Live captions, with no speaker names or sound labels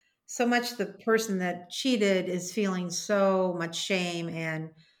so much the person that cheated is feeling so much shame and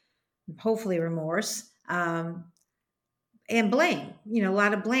hopefully remorse, and blame, a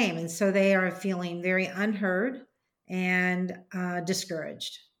lot of blame. And so they are feeling very unheard and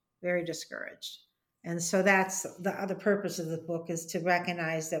discouraged, very discouraged. And so that's the other purpose of the book, is to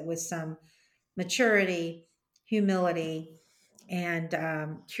recognize that with some maturity, humility, and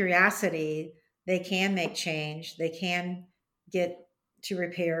curiosity, they can make change. They can get to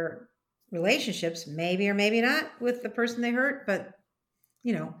repair relationships, maybe or maybe not with the person they hurt, but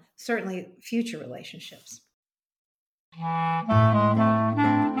certainly future relationships.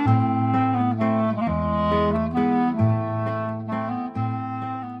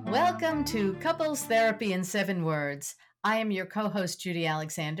 Welcome to Couples Therapy in 7 Words. I am your co-host, Judy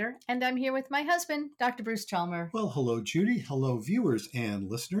Alexander, and I'm here with my husband, Dr. Bruce Chalmer. Well, hello, Judy. Hello, viewers and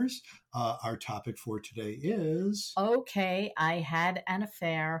listeners. Our topic for today is... Okay, I had an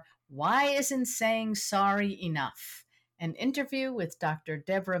affair. Why isn't saying sorry enough? An interview with Dr.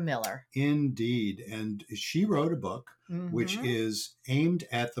 Deborah Miller. Indeed. And she wrote a book which is aimed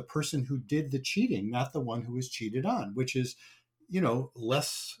at the person who did the cheating, not the one who was cheated on, which is,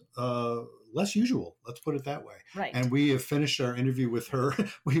 less usual. Let's put it that way. Right. And we have finished our interview with her.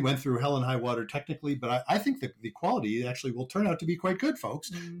 We went through hell and high water technically, but I think that the quality actually will turn out to be quite good,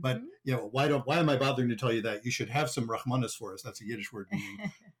 folks. But, why am I bothering to tell you that? You should have some rahmanas for us. That's a Yiddish word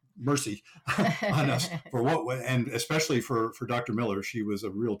meaning mercy on us for what, and especially for Dr. Miller. She was a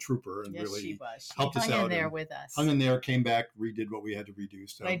real trooper and really helped us out. Hung in there with us. Hung in there, came back, redid what we had to redo.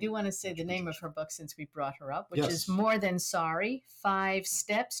 So but I do want to say the name of her book, since we brought her up, which is More Than Sorry, 5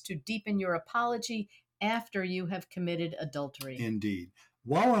 Steps to Deepen Your Apology After You Have Committed Adultery. Indeed.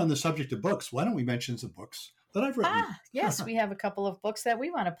 While we're on the subject of books, why don't we mention some books that I've written? Yes, we have a couple of books that we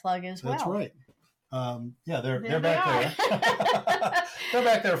want to plug as well. That's right. They're back there. They're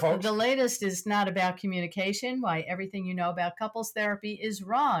back there, folks. The latest is Not About Communication, Why Everything You Know About Couples Therapy is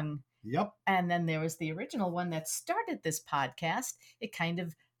Wrong. Yep. And then there was the original one that started this podcast. It kind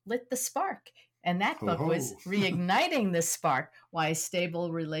of lit the spark. And that book was Reigniting the Spark, Why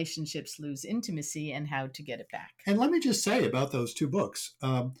Stable Relationships Lose Intimacy and How to Get It Back. And let me just say about those two books.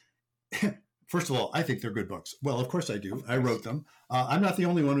 First of all, I think they're good books. Well, of course I do. I wrote them. I'm not the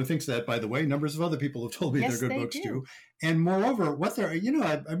only one who thinks that, by the way. Numbers of other people have told me they're good books too. And moreover, what they're,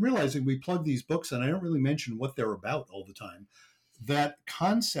 I'm realizing we plug these books and I don't really mention what they're about all the time. That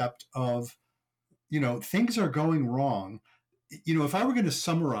concept of, things are going wrong. If I were going to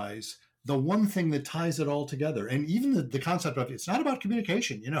summarize the one thing that ties it all together, and even the concept of it's not about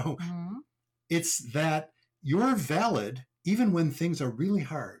communication, it's that you're valid even when things are really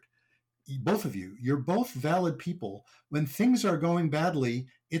hard. Both of you're both valid people. When things are going badly,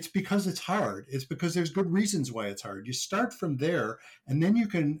 it's because it's hard. It's because there's good reasons why it's hard. You start from there, and then you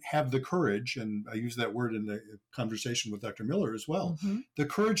can have the courage, and I use that word in the conversation with Dr. Miller as well, the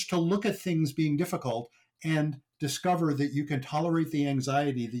courage to look at things being difficult and discover that you can tolerate the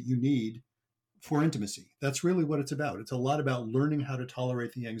anxiety that you need for intimacy. That's really what it's about. It's a lot about learning how to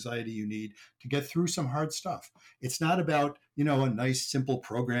tolerate the anxiety you need to get through some hard stuff. It's not about, a nice, simple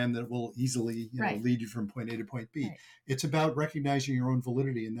program that will easily lead you from point A to point B. Right. It's about recognizing your own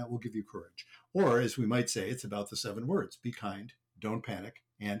validity, and that will give you courage. Or, as we might say, it's about the 7 words: be kind, don't panic,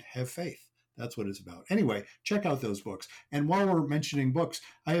 and have faith. That's what it's about. Anyway, check out those books. And while we're mentioning books,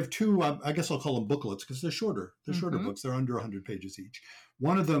 I have 2, I guess I'll call them booklets because they're shorter. They're shorter books. They're under 100 pages each.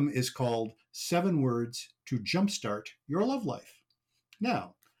 One of them is called 7 Words to Jumpstart Your Love Life.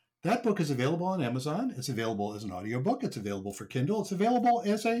 Now, that book is available on Amazon. It's available as an audiobook. It's available for Kindle. It's available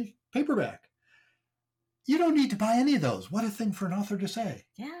as a paperback. You don't need to buy any of those. What a thing for an author to say.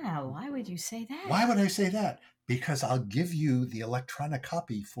 Yeah, why would you say that? Why would I say that? Because I'll give you the electronic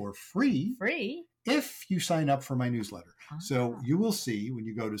copy for free. Free? If you sign up for my newsletter. So you will see when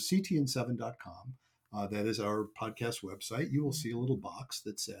you go to ctn7.com, that is our podcast website, you will see a little box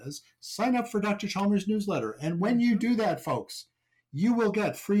that says, sign up for Dr. Chalmers' newsletter. And when you do that, folks, you will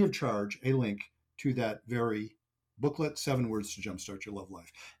get free of charge a link to that very booklet, 7 Words to Jumpstart Your Love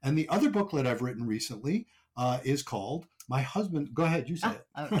Life. And the other booklet I've written recently is called My Husband. Go ahead, you say it.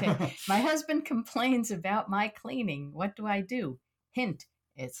 Okay. My husband complains about my cleaning. What do I do? Hint,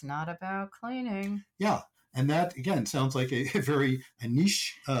 it's not about cleaning. Yeah. And that, again, sounds like a very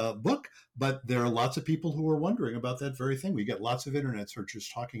niche book, but there are lots of people who are wondering about that very thing. We get lots of internet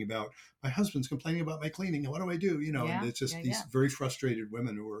searches talking about, my husband's complaining about my cleaning, and what do I do? And it's just these very frustrated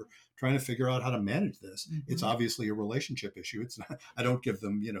women who are trying to figure out how to manage this. It's obviously a relationship issue. It's not, I don't give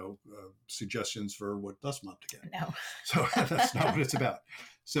them, suggestions for what dust mop to get. No. So that's not what it's about.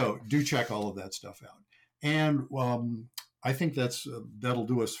 So do check all of that stuff out. And I think that'll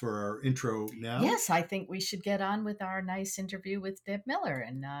do us for our intro now. Yes, I think we should get on with our nice interview with Deb Miller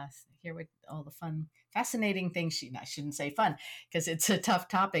and hear what all the fun, fascinating things I shouldn't say fun because it's a tough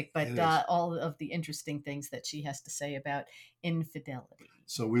topic, but all of the interesting things that she has to say about infidelity.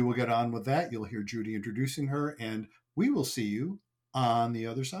 So we will get on with that. You'll hear Judy introducing her, and we will see you on the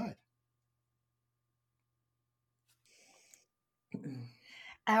other side.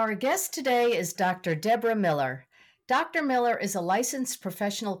 Our guest today is Dr. Deborah Miller. Dr. Miller is a licensed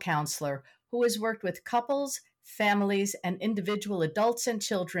professional counselor who has worked with couples, families, and individual adults and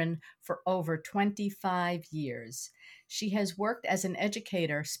children for over 25 years. She has worked as an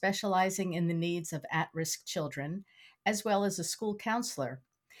educator specializing in the needs of at-risk children, as well as a school counselor.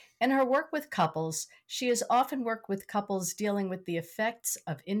 In her work with couples, she has often worked with couples dealing with the effects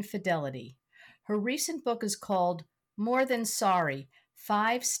of infidelity. Her recent book is called More Than Sorry: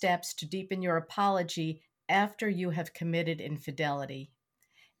 5 Steps to Deepen Your Apology After You Have Committed Infidelity.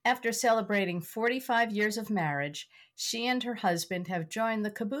 After celebrating 45 years of marriage, she and her husband have joined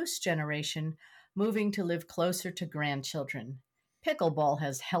the caboose generation, moving to live closer to grandchildren. Pickleball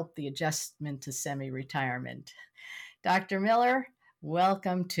has helped the adjustment to semi-retirement. Dr. Miller,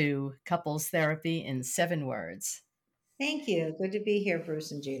 welcome to Couples Therapy in 7 Words. Thank you. Good to be here,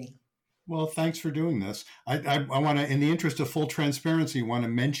 Bruce and Judy. Well, thanks for doing this. I want to, in the interest of full transparency, want to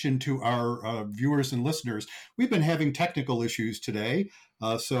mention to our viewers and listeners, we've been having technical issues today.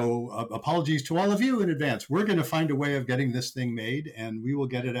 So apologies to all of you in advance. We're going to find a way of getting this thing made, and we will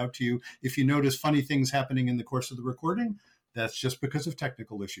get it out to you. If you notice funny things happening in the course of the recording, that's just because of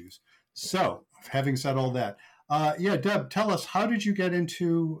technical issues. So having said all that, Deb, tell us, how did you get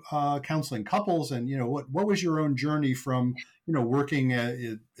into counseling couples, and what was your own journey from working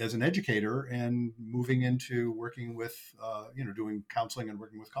as an educator and moving into working with doing counseling and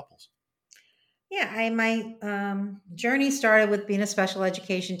working with couples? Yeah, my journey started with being a special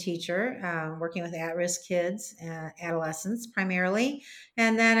education teacher, working with at-risk kids, adolescents primarily.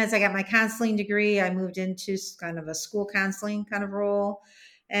 And then as I got my counseling degree, I moved into kind of a school counseling kind of role.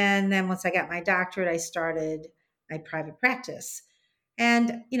 And then once I got my doctorate, I started my private practice.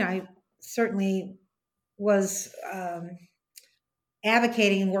 And, I certainly was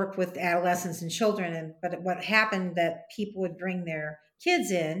advocating and worked with adolescents and children. But what happened that people would bring their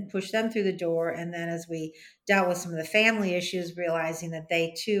kids in, push them through the door. And then as we dealt with some of the family issues, realizing that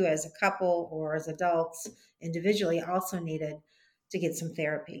they too, as a couple or as adults individually, also needed to get some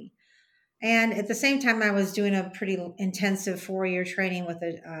therapy. And at the same time, I was doing a pretty intensive 4-year training with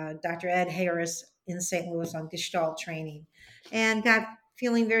Dr. Ed Harris in St. Louis on Gestalt training, and got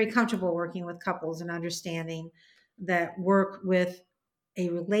feeling very comfortable working with couples and understanding that work with a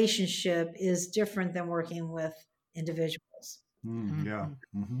relationship is different than working with individuals. Yeah.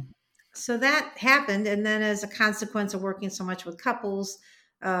 Mm-hmm. So that happened. And then as a consequence of working so much with couples,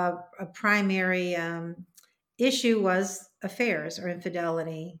 a primary issue was affairs or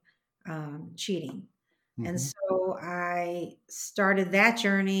infidelity, cheating. Mm-hmm. And so I started that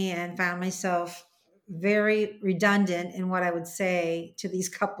journey and found myself very redundant in what I would say to these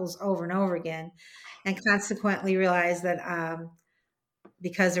couples over and over again, and consequently realized that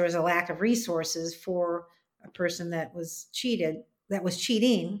because there was a lack of resources for a person that was cheating,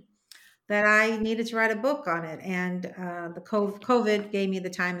 that I needed to write a book on it. And the COVID gave me the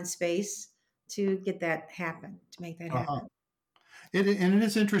time and space to get that happen, to make that happen. And it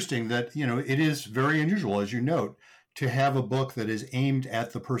is interesting that, it is very unusual, as you note, to have a book that is aimed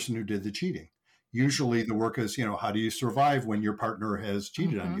at the person who did the cheating. Usually the work is, how do you survive when your partner has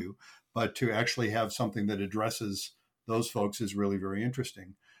cheated on you? But to actually have something that addresses those folks is really very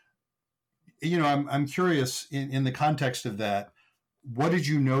interesting. I'm curious in the context of that, what did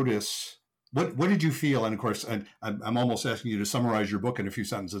you notice? What did you feel? And of course, I'm almost asking you to summarize your book in a few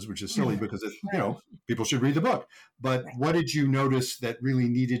sentences, which is silly because people should read the book. But what did you notice that really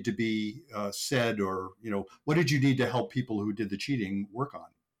needed to be said, or what did you need to help people who did the cheating work on?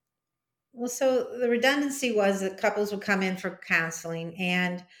 Well, so the redundancy was that couples would come in for counseling,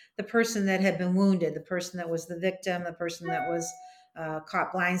 and the person that had been wounded, the person that was the victim, the person that was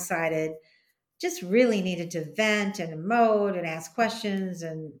caught blindsided, just really needed to vent and emote and ask questions.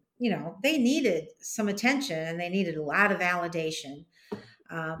 And, they needed some attention, and they needed a lot of validation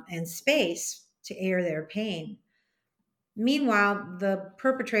and space to air their pain. Meanwhile, the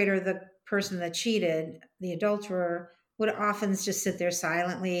perpetrator, the person that cheated, the adulterer, would often just sit there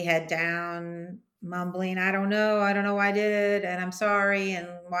silently, head down, mumbling, I don't know why I did it, and I'm sorry, and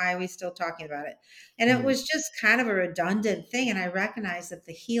why are we still talking about it? And it was just kind of a redundant thing. And I recognized that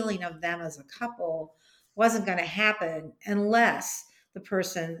the healing of them as a couple wasn't going to happen unless the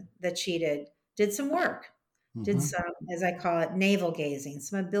person that cheated did some work, did Mm-hmm. some, as I call it, navel gazing,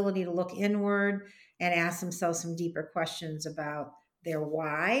 some ability to look inward and ask themselves some deeper questions about their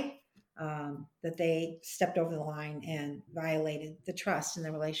why, that they stepped over the line and violated the trust in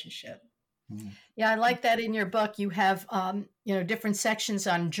the relationship. Yeah, I like that in your book. You have, different sections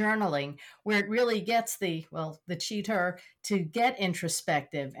on journaling where it really gets the cheater to get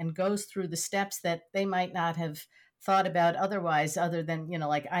introspective and goes through the steps that they might not have thought about otherwise, other than,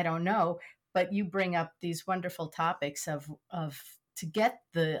 like, I don't know. But you bring up these wonderful topics of to get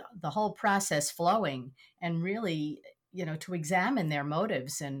the whole process flowing and really, to examine their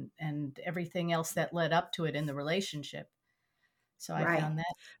motives and everything else that led up to it in the relationship. So I Right. found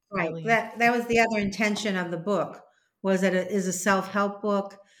that Right. really That was the other intention of the book, was that it is a self-help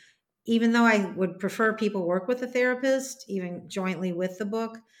book. Even though I would prefer people work with a therapist, even jointly with the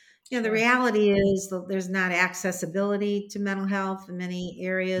book, the sure. reality is that there's not accessibility to mental health in many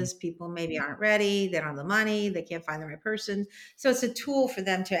areas. People maybe aren't ready, they don't have the money, they can't find the right person. So it's a tool for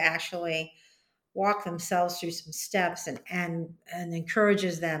them to actually walk themselves through some steps and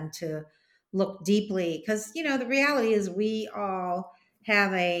encourages them to look deeply, because the reality is we all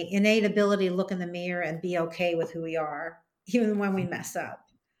have a innate ability to look in the mirror and be okay with who we are even when we mess up.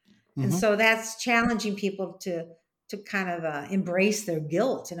 And Mm-hmm. so that's challenging people to kind of embrace their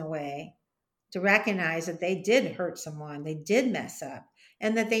guilt in a way, to recognize that they did hurt someone, they did mess up,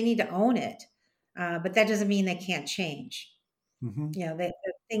 and that they need to own it. But that doesn't mean they can't change. Mm-hmm. That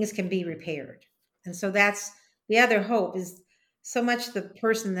things can be repaired. And so that's the other hope, is so much the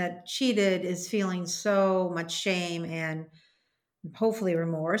person that cheated is feeling so much shame and hopefully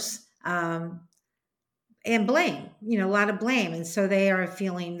remorse, and blame, a lot of blame. And so they are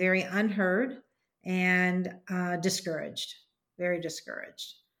feeling very unheard and discouraged, very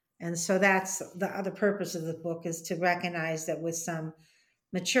discouraged. And so that's the other purpose of the book, is to recognize that with some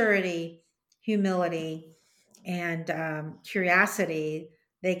maturity, humility, and curiosity,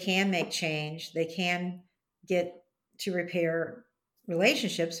 they can make change. They can get to repair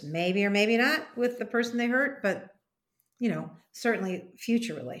relationships, maybe or maybe not with the person they hurt, but certainly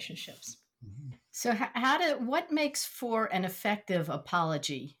future relationships. So what makes for an effective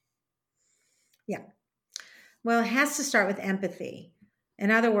apology? Yeah. Well, it has to start with empathy.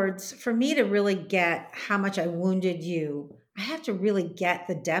 In other words, for me to really get how much I wounded you, I have to really get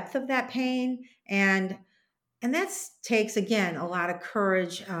the depth of that pain. And that takes, again, a lot of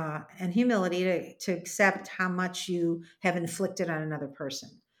courage and humility to accept how much you have inflicted on another person.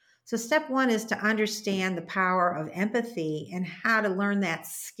 So step one is to understand the power of empathy and how to learn that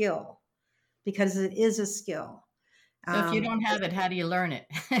skill, because it is a skill. So if you Um, don't have it, how do you learn it?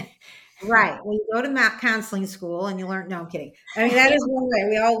 Right. Well, you go to counseling school and you learn. No, I'm kidding. I mean, that is one way.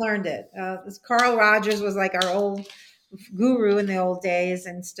 We all learned it. This Carl Rogers was like our old guru in the old days,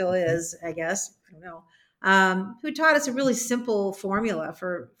 and still is, I guess. I don't know. Who taught us a really simple formula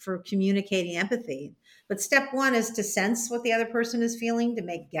for communicating empathy. But step one is to sense what the other person is feeling, to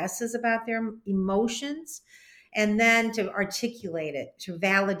make guesses about their emotions, and then to articulate it, to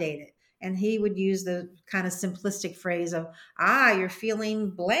validate it. And he would use the kind of simplistic phrase of, you're feeling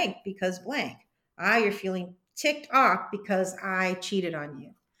blank because blank. You're feeling ticked off because I cheated on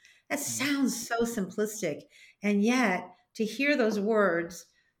you. That sounds so simplistic. And yet, to hear those words,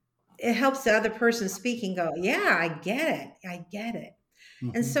 it helps the other person speaking go, yeah, I get it. I get it.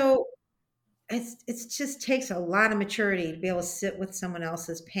 And Mm-hmm. so it's just takes a lot of maturity to be able to sit with someone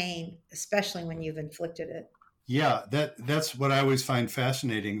else's pain, especially when you've inflicted it. Yeah, that's what I always find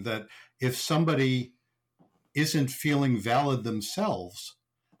fascinating, that if somebody isn't feeling valid themselves,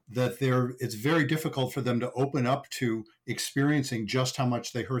 that it's very difficult for them to open up to experiencing just how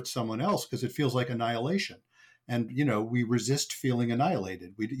much they hurt someone else, because it feels like annihilation. And we resist feeling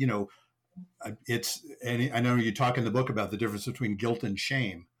annihilated. And I know you talk in the book about the difference between guilt and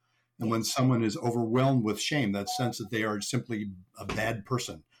shame. And when Yes. someone is overwhelmed with shame, that sense that they are simply a bad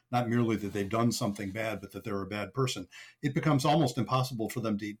person, not merely that they've done something bad, but that they're a bad person, it becomes almost impossible for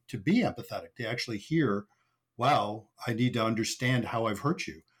them to be empathetic, to actually hear, wow, I need to understand how I've hurt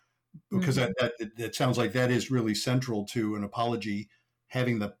you. Because Mhm. that sounds like that is really central to an apology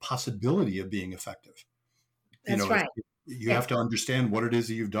having the possibility of being effective. That's right. You Yeah. have to understand what it is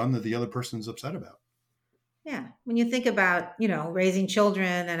that you've done that the other person's upset about. Yeah. When you think about, raising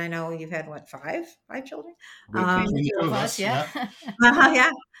children, and I know you've had what, five children? Between Between the the two two of of us, us, yeah. yeah.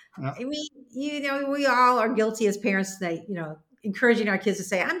 Yeah. Yeah. I mean, we all are guilty as parents that, encouraging our kids to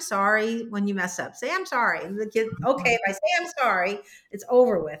say, I'm sorry when you mess up. Say, I'm sorry. And the kid, okay, if I say I'm sorry, it's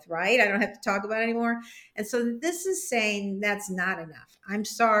over with, right? I don't have to talk about it anymore. And so this is saying that's not enough. I'm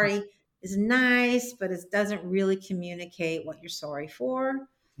sorry is nice, but it doesn't really communicate what you're sorry for.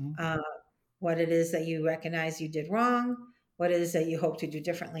 Mhm. Uh, what it is that you recognize you did wrong, what it is that you hope to do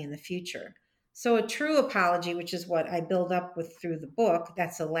differently in the future. So a true apology, which is what I build up with through the book,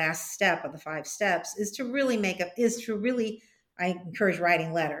 that's the last step of the 5 steps, is to really I encourage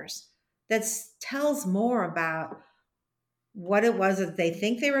writing letters that tells more about what it was that they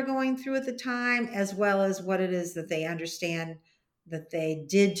think they were going through at the time, as well as what it is that they understand that they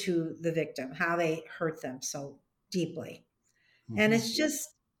did to the victim, how they hurt them so deeply. And it's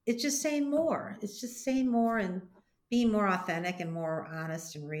just saying more. It's just saying more and being more authentic and more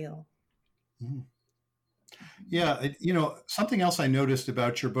honest and real. Mm-hmm. Yeah, something else I noticed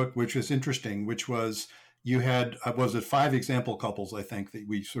about your book, which was interesting, which was you had, was it 5 example couples, I think, that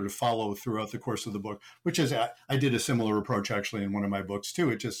we sort of follow throughout the course of the book, which is, I did a similar approach actually in one of my books too.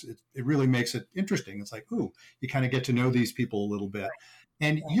 It really makes it interesting. It's like, ooh, you kind of get to know these people a little bit.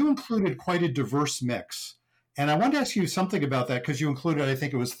 And you included quite a diverse mix. And I wanted to ask you something about that because you included, I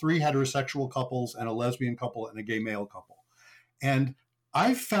think it was 3 heterosexual couples and a lesbian couple and a gay male couple. And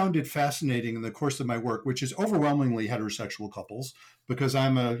I've found it fascinating in the course of my work, which is overwhelmingly heterosexual couples, because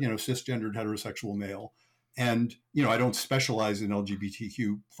I'm a cisgendered heterosexual male, and I don't specialize in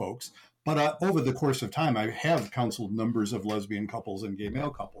LGBTQ folks. But over the course of time, I have counseled numbers of lesbian couples and gay male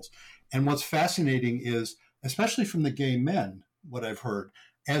couples. And what's fascinating is, especially from the gay men, what I've heard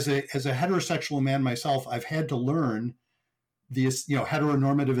as a heterosexual man myself, I've had to learn these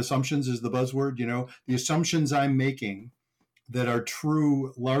heteronormative assumptions is the buzzword. The assumptions I'm making that are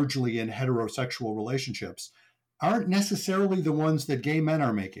true largely in heterosexual relationships aren't necessarily the ones that gay men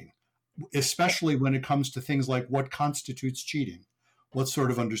are making, especially when it comes to things like what constitutes cheating, what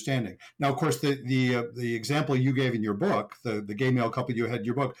sort of understanding. Now, of course, the example you gave in your book, the gay male couple you had in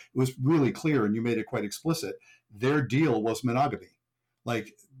your book, was really clear and you made it quite explicit. Their deal was monogamy.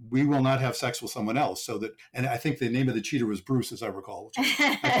 Like, we will not have sex with someone else. And I think the name of the cheater was Bruce, as I recall, which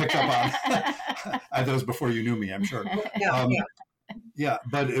I picked up on. That was before you knew me, I'm sure. Yeah,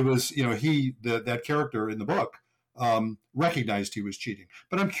 but it was, that character in the book recognized he was cheating.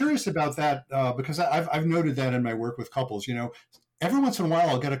 But I'm curious about that because I've noted that in my work with couples. Every once in a while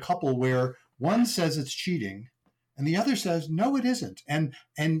I'll get a couple where one says it's cheating and the other says, no, it isn't. And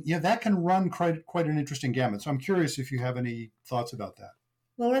that can run quite an interesting gamut. So I'm curious if you have any thoughts about that.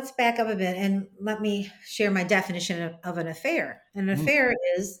 Well, let's back up a bit and let me share my definition of an affair. An affair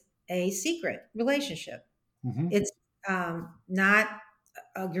is a secret relationship. Mm-hmm. It's not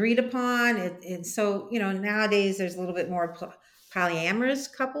agreed upon. And so, nowadays there's a little bit more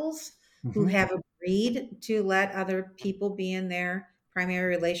polyamorous couples who have agreed to let other people be in their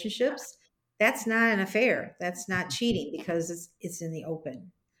primary relationships. That's not an affair. That's not cheating because it's in the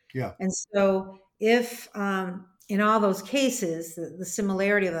open. Yeah. And so if in all those cases, the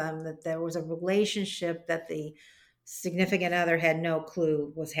similarity of them, that there was a relationship that the significant other had no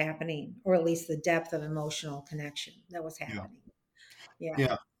clue was happening, or at least the depth of emotional connection that was happening.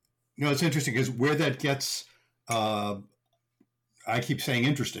 Yeah. It's interesting because where that gets, I keep saying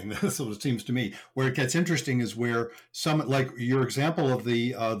interesting. That's what it seems to me. Where it gets interesting is where some, like your example of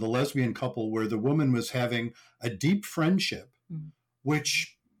the lesbian couple, where the woman was having a deep friendship,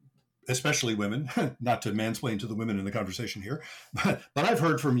 which, especially women, not to mansplain to the women in the conversation here, but I've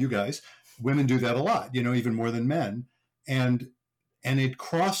heard from you guys, women do that a lot, even more than men. And it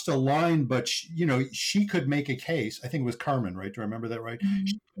crossed a line, but she could make a case. I think it was Carmen, right? Do I remember that right? Mm-hmm.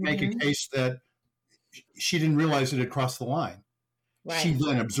 She could make a case that she didn't realize it had crossed the line. Right. She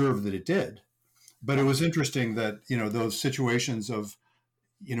then observed that it did. But it was interesting that, those situations of,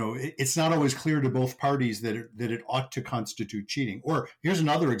 it's not always clear to both parties that it ought to constitute cheating. Or here's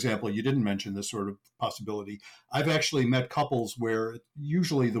another example. You didn't mention this sort of possibility. I've actually met couples where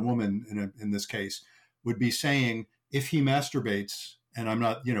usually the woman in this case would be saying, if he masturbates and I'm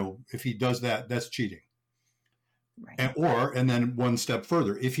not, if he does that, that's cheating. Right. And then one step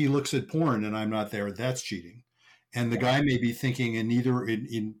further, if he looks at porn and I'm not there, that's cheating. And the guy may be thinking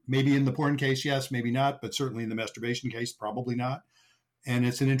maybe in the porn case, yes, maybe not, but certainly in the masturbation case, probably not. And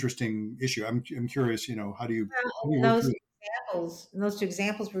it's an interesting issue. I'm curious, how do you? In those two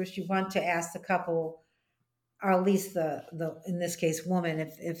examples, Bruce, you want to ask the couple, or at least the in this case woman,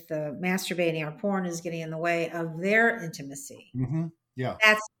 if the masturbating or porn is getting in the way of their intimacy. Mm-hmm. Yeah,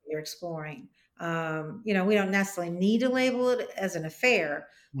 that's what you're exploring. We don't necessarily need to label it as an affair,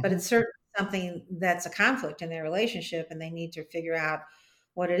 but it's certainly something that's a conflict in their relationship, and they need to figure out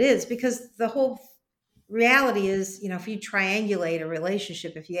what it is, because the whole reality is, if you triangulate a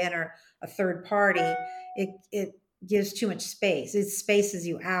relationship, if you enter a third party, it gives too much space. It spaces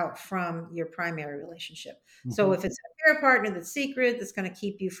you out from your primary relationship. So if it's an affair partner that's secret, that's going to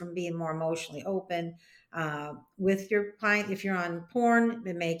keep you from being more emotionally open with your client. If you're on porn,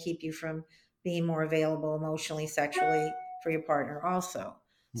 it may keep you from being more available emotionally, sexually for your partner also.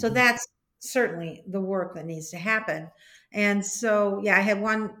 So Mm-hmm. that's certainly the work that needs to happen. And so, yeah, I had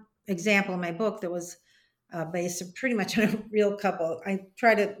one example in my book that was based pretty much on a real couple. I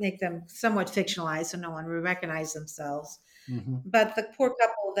try to make them somewhat fictionalized so no one would recognize themselves. Mm-hmm. But the poor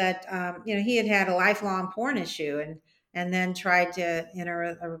couple that, he had had a lifelong porn issue and then tried to enter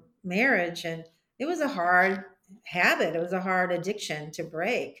a marriage. And it was a hard habit. It was a hard addiction to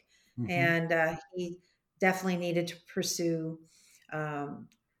break. Mm-hmm. And he definitely needed to pursue um,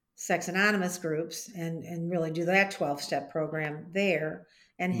 Sex Anonymous groups and really do that 12-step program there.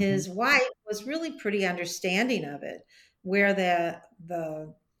 And Mm-hmm. his wife was really pretty understanding of it. Where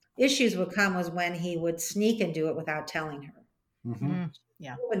the issues would come was when he would sneak and do it without telling her. Mm-hmm. Mm,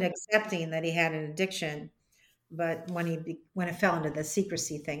 yeah. And accepting that he had an addiction, but when it fell into the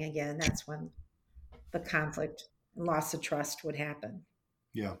secrecy thing again, that's when the conflict and loss of trust would happen.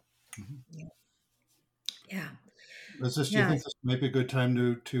 Yeah. Mm-hmm. Yeah. Yeah. Do you Yeah. think this might be a good time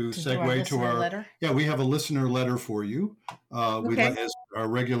to To do our segue to listener letter? Yeah, we have a listener letter for you. Okay. As our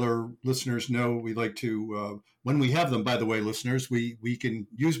regular listeners know, we like to, when we have them, by the way, listeners, we can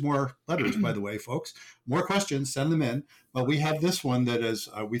use more letters, by the way, folks. More questions, send them in. But we have this one that is,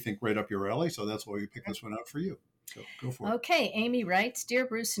 we think, right up your alley. So that's why we picked this one out for you. So go for it. Okay, Amy writes, Dear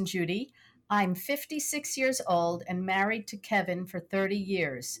Bruce and Judy, I'm 56 years old and married to Kevin for 30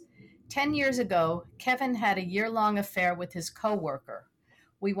 years. 10 years ago, Kevin had a year-long affair with his coworker.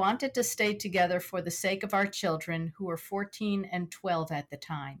 We wanted to stay together for the sake of our children, who were 14 and 12 at the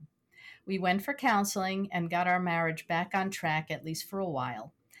time. We went for counseling and got our marriage back on track, at least for a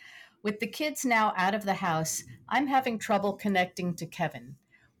while. With the kids now out of the house, I'm having trouble connecting to Kevin.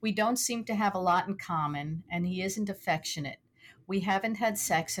 We don't seem to have a lot in common, and he isn't affectionate. We haven't had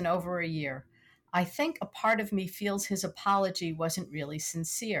sex in over a year. I think a part of me feels his apology wasn't really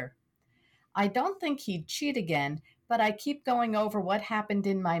sincere. I don't think he'd cheat again, but I keep going over what happened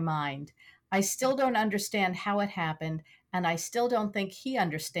in my mind. I still don't understand how it happened, and I still don't think he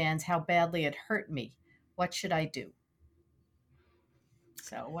understands how badly it hurt me. What should I do?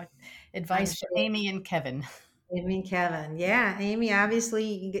 So, what I'm advice for sure. Amy and Kevin? Amy and Kevin. Yeah, Amy,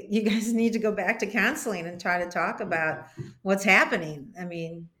 obviously you guys need to go back to counseling and try to talk about what's happening. I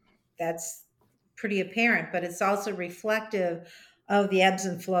mean, that's pretty apparent, but it's also reflective of the ebbs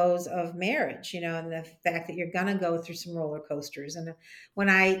and flows of marriage, and the fact that you're going to go through some roller coasters. And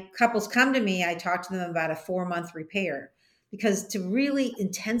when couples come to me, I talk to them about a 4-month repair, because to really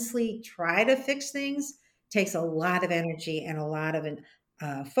intensely try to fix things takes a lot of energy and a lot of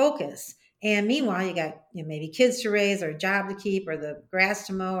focus. And meanwhile, you got maybe kids to raise or a job to keep or the grass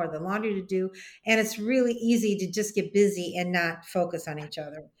to mow or the laundry to do. And it's really easy to just get busy and not focus on each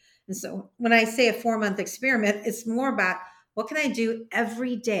other. And so when I say a 4-month experiment, it's more about what can I do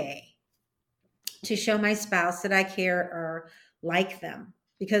every day to show my spouse that I care or like them?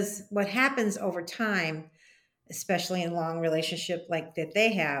 Because what happens over time, especially in long relationship like that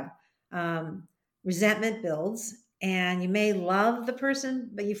they have, resentment builds, and you may love the person,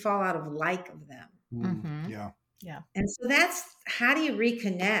 but you fall out of like of them. Mm-hmm. Yeah. Yeah. And so that's how do you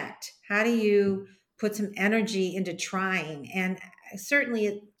reconnect? How do you put some energy into trying? And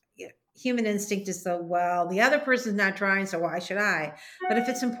certainly human instinct is so, well, the other person's not trying, so why should I? But if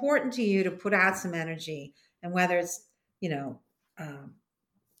it's important to you to put out some energy, and whether it's, um,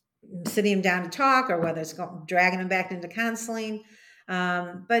 sitting him down to talk, or whether it's dragging him back into counseling.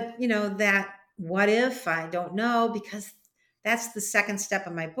 But that what if, I don't know, because that's the second step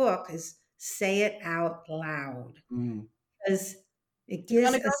of my book, is say it out loud, Mm. because it Do you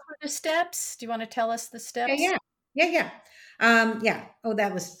want gives to go us. through the steps? Do you want to tell us the Yeah, steps? yeah, yeah, yeah. Yeah. Oh,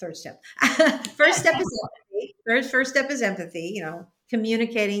 that was the third step. First step is empathy. First step is empathy.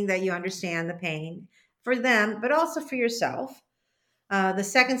 Communicating that you understand the pain for them, but also for yourself. The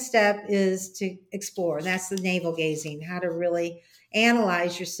second step is to explore, and that's the navel gazing, how to really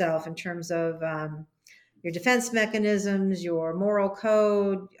analyze yourself in terms of your defense mechanisms, your moral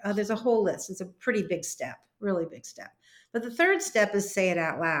code. There's a whole list. It's a pretty big step, really big step. But the third step is say it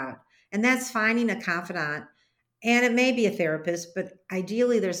out loud, and that's finding a confidant. And it may be a therapist, but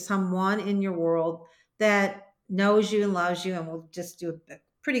ideally, there's someone in your world that knows you and loves you and will just do a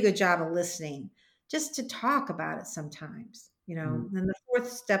pretty good job of listening, just to talk about it sometimes. Mm. And the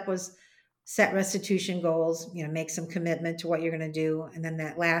fourth step was set restitution goals, make some commitment to what you're going to do. And then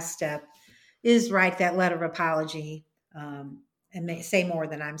that last step is write that letter of apology, and say more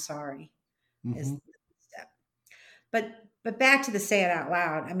than I'm sorry is Mm-hmm. the step. But back to the say it out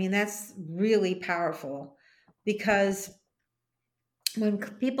loud. I mean, that's really powerful, because when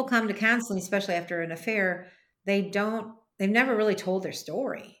people come to counseling, especially after an affair, they've never really told their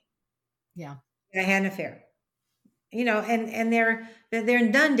story. Yeah. I had an affair. And they're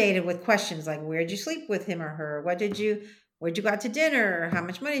inundated with questions like, where'd you sleep with him or her? Where'd you go out to dinner? How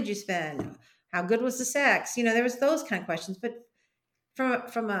much money did you spend? How good was the sex? There was those kind of questions. But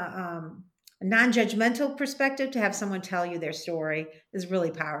from a non-judgmental perspective, to have someone tell you their story is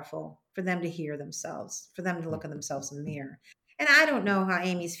really powerful for them to hear themselves, for them to look at themselves in the mirror. And I don't know how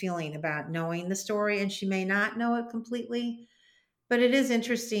Amy's feeling about knowing the story, and she may not know it completely, but it is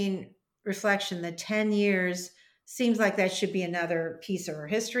interesting reflection that 10 years seems like that should be another piece of her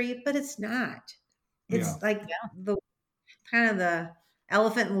history, but it's not. Yeah. It's like Yeah. the kind of the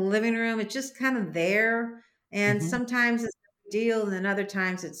elephant in the living room. It's just kind of there. And Mm-hmm. sometimes it's a big deal, and then other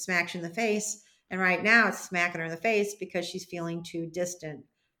times it smacks you in the face. And right now it's smacking her in the face because she's feeling too distant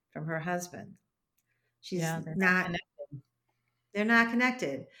from her husband. She's Yeah. They're not not, connected. they're not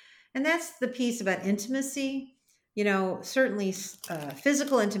connected. And that's the piece about intimacy. Certainly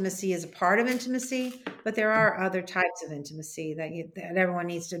physical intimacy is a part of intimacy, but there are other types of intimacy that everyone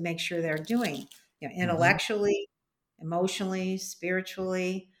needs to make sure they're doing, Mm-hmm. intellectually, emotionally,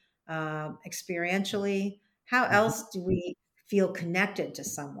 spiritually, experientially. How Mm-hmm. else do we feel connected to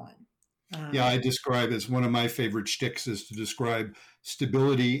someone? Yeah, Um, I describe as one of my favorite shticks is to describe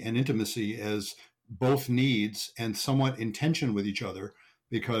stability and intimacy as both needs and somewhat in tension with each other,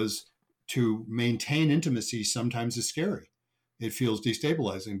 because to maintain intimacy sometimes is scary. It feels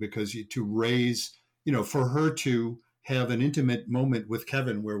destabilizing because to raise, for her to have an intimate moment with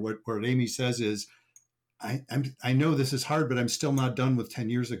Kevin where what Amy says is, I know this is hard, but I'm still not done with 10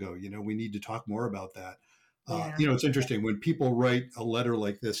 years ago. We need to talk more about that. yeah, It's interesting when people write a letter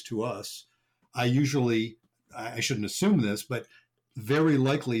like this to us. I usually, I shouldn't assume this, but very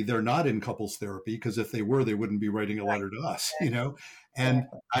likely they're not in couples therapy, because if they were, they wouldn't be writing a letter to us, And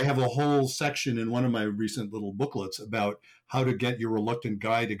exactly. I have a whole section in one of my recent little booklets about how to get your reluctant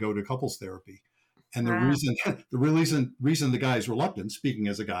guy to go to couples therapy. And the Wow. reason, the guy is reluctant, speaking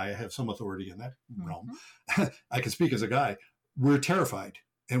as a guy, I have some authority in that realm. Mhm. I can speak as a guy. We're terrified,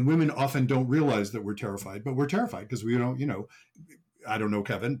 and women often don't realize that we're terrified, but we're terrified because we don't, I don't know,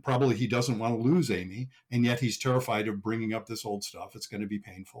 Kevin, probably he doesn't want to lose Amy, and yet he's terrified of bringing up this old stuff. It's going to be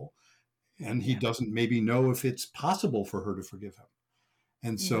painful. And he Yeah. doesn't maybe know if it's possible for her to forgive him.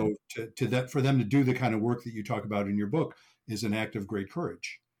 And Mm-hmm. so to that, for them to do the kind of work that you talk about in your book is an act of great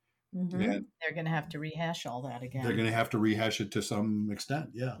courage. Mm-hmm. And They're going to have to rehash all that they're again. going to have to rehash it to some extent.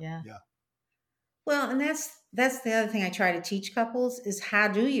 Yeah. Yeah. Yeah. Well, and that's the other thing I try to teach couples is, how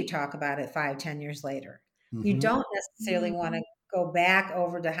do you talk about it 5, 10 years later? You Mm-hmm. don't necessarily want to go back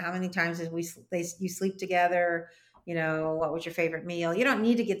over to how many times did you sleep together, what was your favorite meal? You don't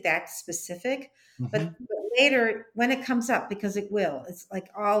need to get that specific, Mm-hmm. but later when it comes up, because it will, it's like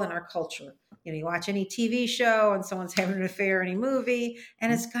all in our culture. You watch any TV show and someone's having an affair, any movie,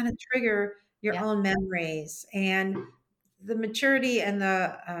 and it's going to trigger your Yeah. own memories. And the maturity and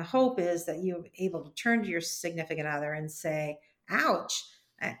the hope is that you're able to turn to your significant other and say, ouch,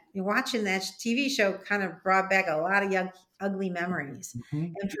 you're watching that TV show kind of brought back a lot of young, ugly memories.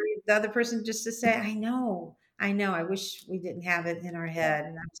 Mm-hmm. And for the other person just to say, I wish we didn't have it in our head,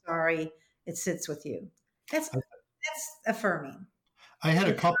 and I'm sorry it sits with you. That's affirming. I had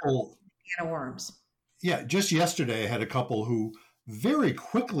a It's not couple. a can of worms. Yeah, just yesterday I had a couple who very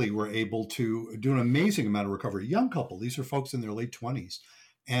quickly were able to do an amazing amount of recovery. Young couple, these are folks in their late 20s.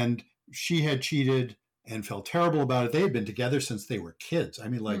 And she had cheated and felt terrible about it. They had been together since they were kids. I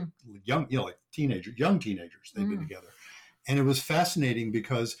mean, like young, like young teenagers, they'd been together. And it was fascinating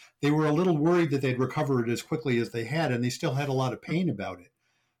because they were a little worried that they'd recover it as quickly as they had, and they still had a lot of pain about it.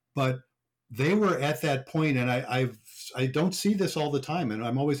 But they were at that point, and I don't see this all the time, and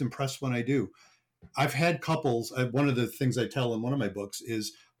I'm always impressed when I do. I've had couples. One of the things I tell in one of my books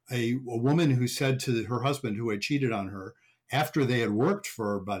is a woman who said to her husband who had cheated on her after they had worked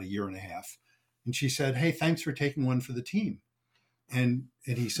for about a year and a half, and she said, "Hey, thanks for taking one for the team." And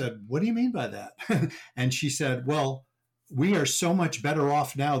he said, "What do you mean by that?" And she said, "Well, we are so much better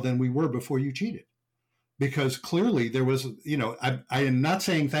off now than we were before you cheated, because clearly there was, I am not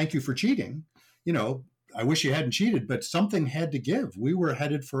saying thank you for cheating, you know, I wish you hadn't cheated, but something had to give. We were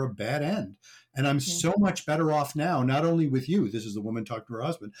headed for a bad end. And I'm so much better off now, not only with you, this is the woman talking to her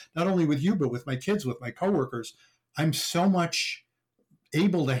husband, not only with you, but with my kids, with my coworkers. I'm so much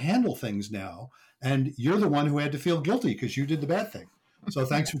able to handle things now. And you're the one who had to feel guilty because you did the bad thing. So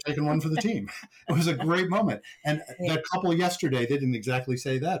thanks for taking one for the team." It was a great moment. And Yeah. that couple yesterday, they didn't exactly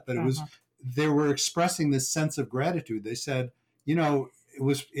say that, but they were expressing this sense of gratitude. They said,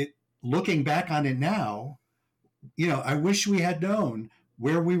 looking back on it now, I wish we had known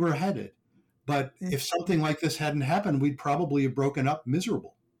where we were headed. But if something like this hadn't happened, we'd probably have broken up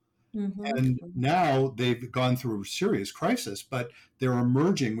miserable. And Mm-hmm. now they've gone through a serious crisis, but they're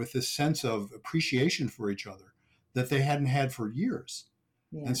emerging with this sense of appreciation for each other that they hadn't had for years.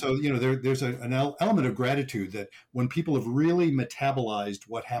 Yeah. And so, there's an element of gratitude that when people have really metabolized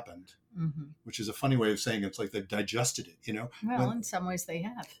what happened, which is a funny way of saying it's like they've digested it. Well, in some ways they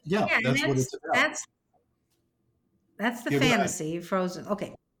have. Yeah, Yeah, and that's what it's about. that's the Yeah, go ahead. fantasy, Frozen.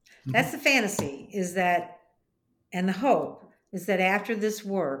 Okay. Mhm. That's the fantasy, is that, and the hope is that after this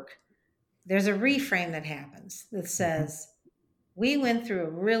work, there's a reframe that happens that Mhm. says, we went through a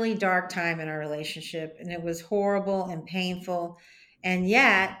really dark time in our relationship and it was horrible and painful. And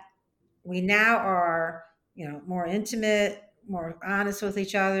yet we now are, more intimate, more honest with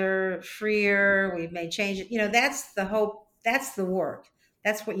each other, freer. We've made changes. That's the hope. That's the work.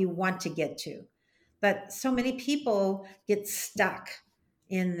 That's what you want to get to. But so many people get stuck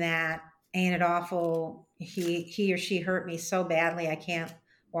in that. Ain't it awful? He or she hurt me so badly. I can't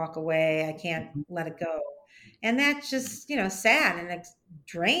walk away. I can't let it go. And that's just, sad and it's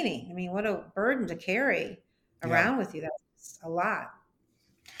draining. I mean, what a burden to carry Yeah. around with you. That's a lot.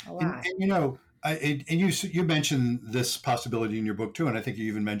 A And, lot. you mentioned this possibility in your book too, and I think you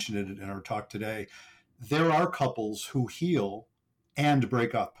even mentioned it in our talk today. There are couples who heal and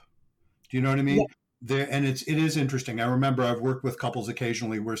break up. Do you know what I Yeah. mean? And it is interesting. I remember I've worked with couples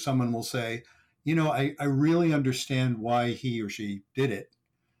occasionally where someone will say, I really understand why he or she did it.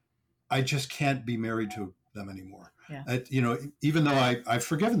 I just can't be married to them anymore. Yeah. Even though I've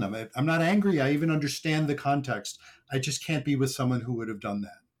forgiven them, I'm not angry. I even understand the context. I just can't be with someone who would have done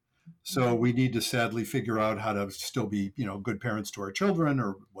that. So we need to sadly figure out how to still be, good parents to our children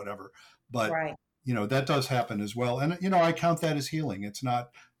or whatever. But, Right. that does happen as well. And, I count that as healing. It's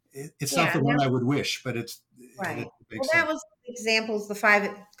not Yeah. the And one that, I would wish, but it right. Well, makes that sense. was examples, the 5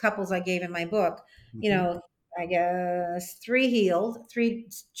 couples I gave in my book. You Mm-hmm. know, I guess 3 healed, 3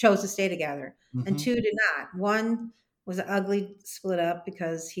 chose to stay together, and Mm-hmm. 2 did not. One was an ugly split up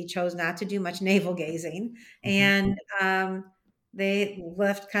because he chose not to do much navel gazing, Mm-hmm. and they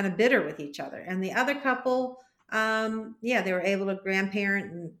left kind of bitter with each other. And the other couple, yeah, they were able to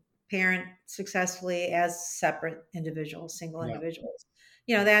grandparent and parent successfully as separate individuals, single Yeah. individuals.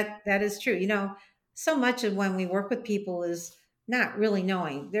 That is true. So much of when we work with people is not really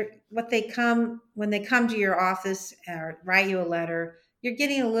knowing when they come to your office or write you a letter. You're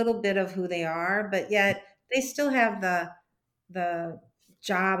getting a little bit of who they are, but yet they still have the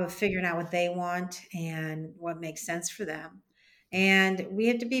job of figuring out what they want and what makes sense for them. And we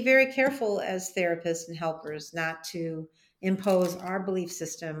have to be very careful as therapists and helpers not to impose our belief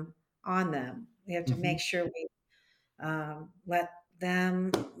system on them. We have to Mm-hmm. make sure we let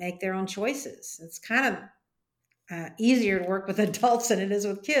them make their own choices. It's kind of easier to work with adults than it is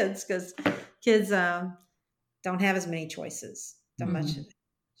with kids because kids don't have as many choices, so much Mm-hmm. Yeah.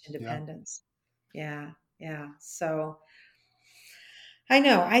 independence. Yeah, yeah. So I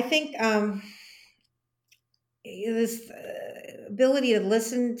know. I think this ability to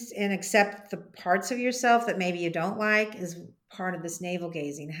listen and accept the parts of yourself that maybe you don't like is part of this navel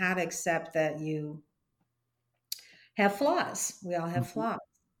gazing. How to accept that you have flaws. We all have Mm-hmm. flaws,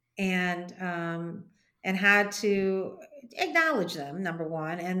 and how to acknowledge them. Number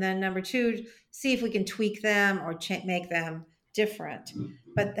one, and then number two, see if we can tweak them or make them different.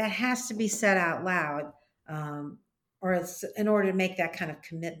 But that has to be said out loud, or it's in order to make that kind of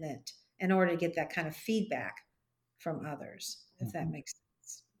commitment, in order to get that kind of feedback from others, if that Mm-hmm. makes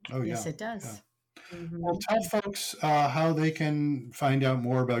sense. Oh, Yes, yeah. it does. Yeah. Well, Mhm. tell folks how they can find out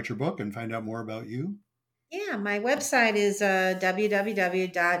more about your book and find out more about you. Yeah, my website is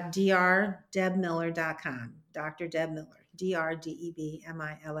www.drdebmiller.com. Dr. Deb Miller,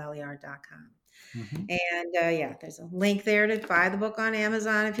 DRDEBMILLER.com. Mm-hmm. And yeah, there's a link there to buy the book on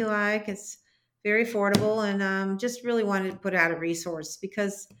Amazon if you like. It's very affordable, and just really wanted to put out a resource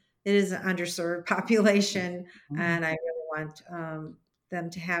because it is an underserved population, Mm-hmm. and I really want them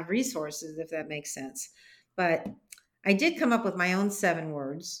to have resources if that makes sense. But I did come up with my own 7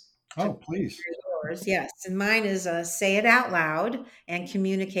 words to Oh, please. yours, yes, and mine is say it out loud and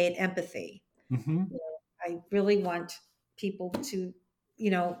communicate empathy. Mm-hmm. I really want people to,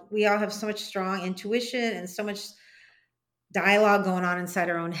 we all have so much strong intuition and so much dialogue going on inside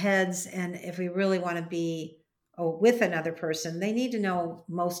our own heads. And if we really want to be with another person, they need to know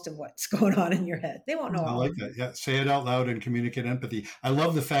most of what's going on in your head. They won't know I all like of that. it. Yeah. Say it out loud and communicate empathy. I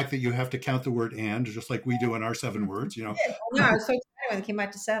love the fact that you have to count the word and, just like we do in our 7 words, No, I was so excited when it came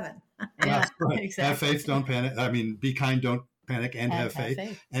out to 7. Yeah, That's right. Have exactly. faith, don't panic. I mean, be kind, don't panic, and And have faith.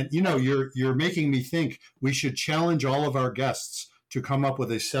 faith. And you're making me think we should challenge all of our guests to come up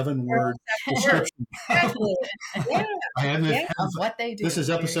with a 7-word description. Exactly. Yeah. I hadn't of what they do. This is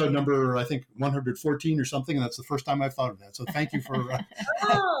episode number, I think, 114 or something, and that's the first time I've thought of that. So thank you for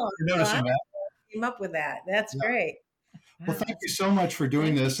noticing that. Came up with that. That's great. Well, thank you so much for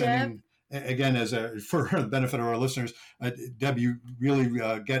doing this. And again, for the benefit of our listeners, Deb, you really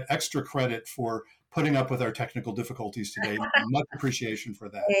get extra credit for putting up with our technical difficulties today. Much appreciation for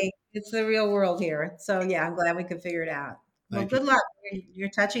that. Hey, it's the real world here. So yeah, I'm glad we could figure it out. Well, good luck. You're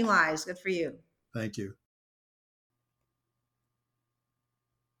touching lives. Good for you. Thank you.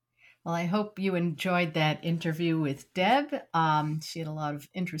 Well, I hope you enjoyed that interview with Deb. She had a lot of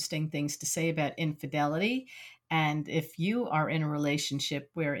interesting things to say about infidelity. And if you are in a relationship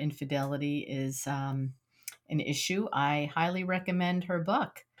where infidelity is an issue, I highly recommend her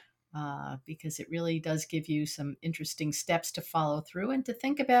book because it really does give you some interesting steps to follow through and to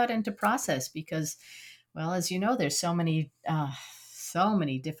think about and to process. Because, well, as you know, there's so many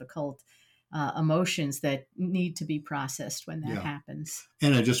difficult emotions that need to be processed when that happens.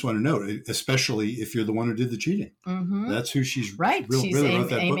 And I just want to note, especially if you're the one who did the cheating, that's who she's right. She's really wrote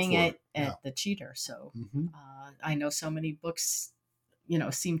that aiming book for. at the cheater. So I know so many books,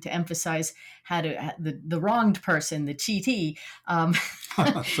 seem to emphasize how to the wronged person, the cheatee,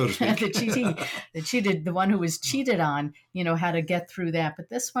 so to speak. the cheated, the one who was cheated on, how to get through that. But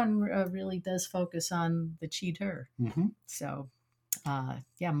this one really does focus on the cheater. So.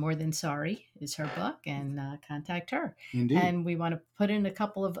 More Than Sorry is her book, and contact her. Indeed. And we want to put in a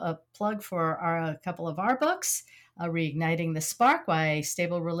couple of plug for a couple of our books, Reigniting the Spark, Why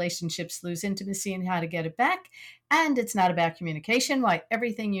Stable Relationships Lose Intimacy and How to Get It Back. And It's Not About Communication, Why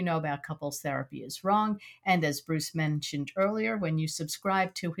Everything You Know About Couples Therapy is Wrong. And as Bruce mentioned earlier, when you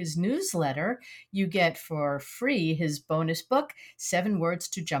subscribe to his newsletter, you get for free his bonus book, 7 Words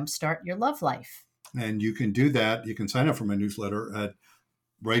to Jumpstart Your Love Life. And you can do that. You can sign up for my newsletter at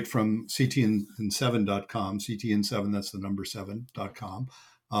right from ctn7.com, ctn7, that's the number 7.com,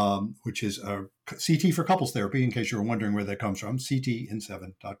 which is CT for couples therapy, in case you were wondering where that comes from,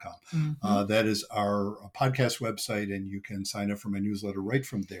 ctn7.com. That is our podcast website, and you can sign up for my newsletter right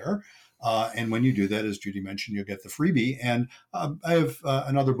from there. And when you do that, as Judy mentioned, you'll get the freebie. And I have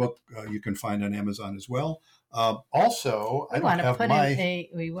another book you can find on Amazon as well. Also, we want to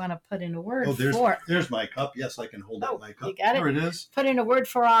put in a word for. There's my cup. Yes, I can hold up my cup. You got there it is. Put in a word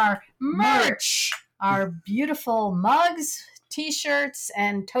for our merch, our beautiful mugs, T-shirts,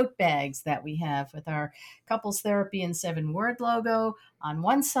 and tote bags that we have with our Couples Therapy and 7-Word logo on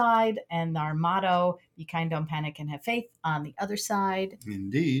one side, and our motto, Be Kind, Don't Panic, and Have Faith, on the other side.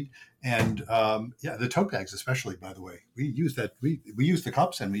 Indeed. And the tote bags, especially, by the way, we use that. We use the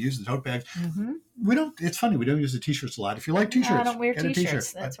cups and we use the tote bags. We don't. It's funny, we don't use the T-shirts a lot. If you like T-shirts, I don't wear get T-shirts.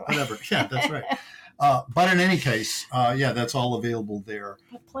 a T-shirt. That's right. Whatever. Yeah, that's right. But in any case, that's all available there.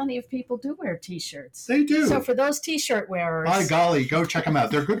 But plenty of people do wear T-shirts. They do. So for those T-shirt wearers, by golly, go check them out.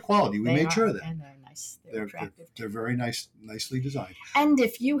 They're good quality. We made sure of that. And they're nice. They're attractive. They're very nicely designed. And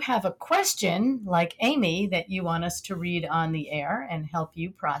if you have a question, like Amy, that you want us to read on the air and help you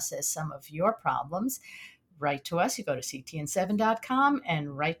process some of your problems, write to us. You go to ctn7.com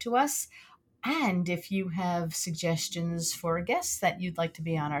and write to us. And if you have suggestions for guests that you'd like to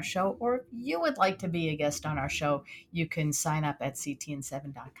be on our show, or you would like to be a guest on our show, you can sign up at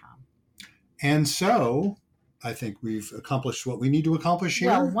ctn7.com. And so I think we've accomplished what we need to accomplish here.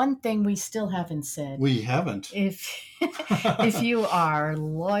 Well, one thing we still haven't said. We haven't. If you are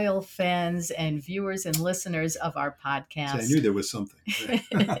loyal fans and viewers and listeners of our podcast. I knew there was something.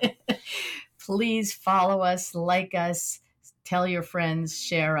 Please follow us, like us, tell your friends,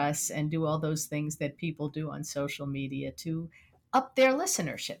 share us, and do all those things that people do on social media to up their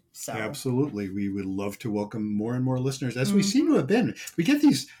listenership. So absolutely, we would love to welcome more and more listeners, as we seem to have been. We get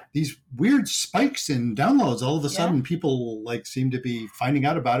these weird spikes in downloads. All of a sudden, people seem to be finding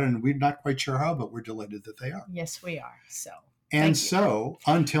out about it, and we're not quite sure how, but we're delighted that they are. Yes, we are. So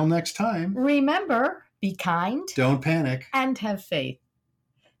until next time, remember, be kind, don't panic, and have faith.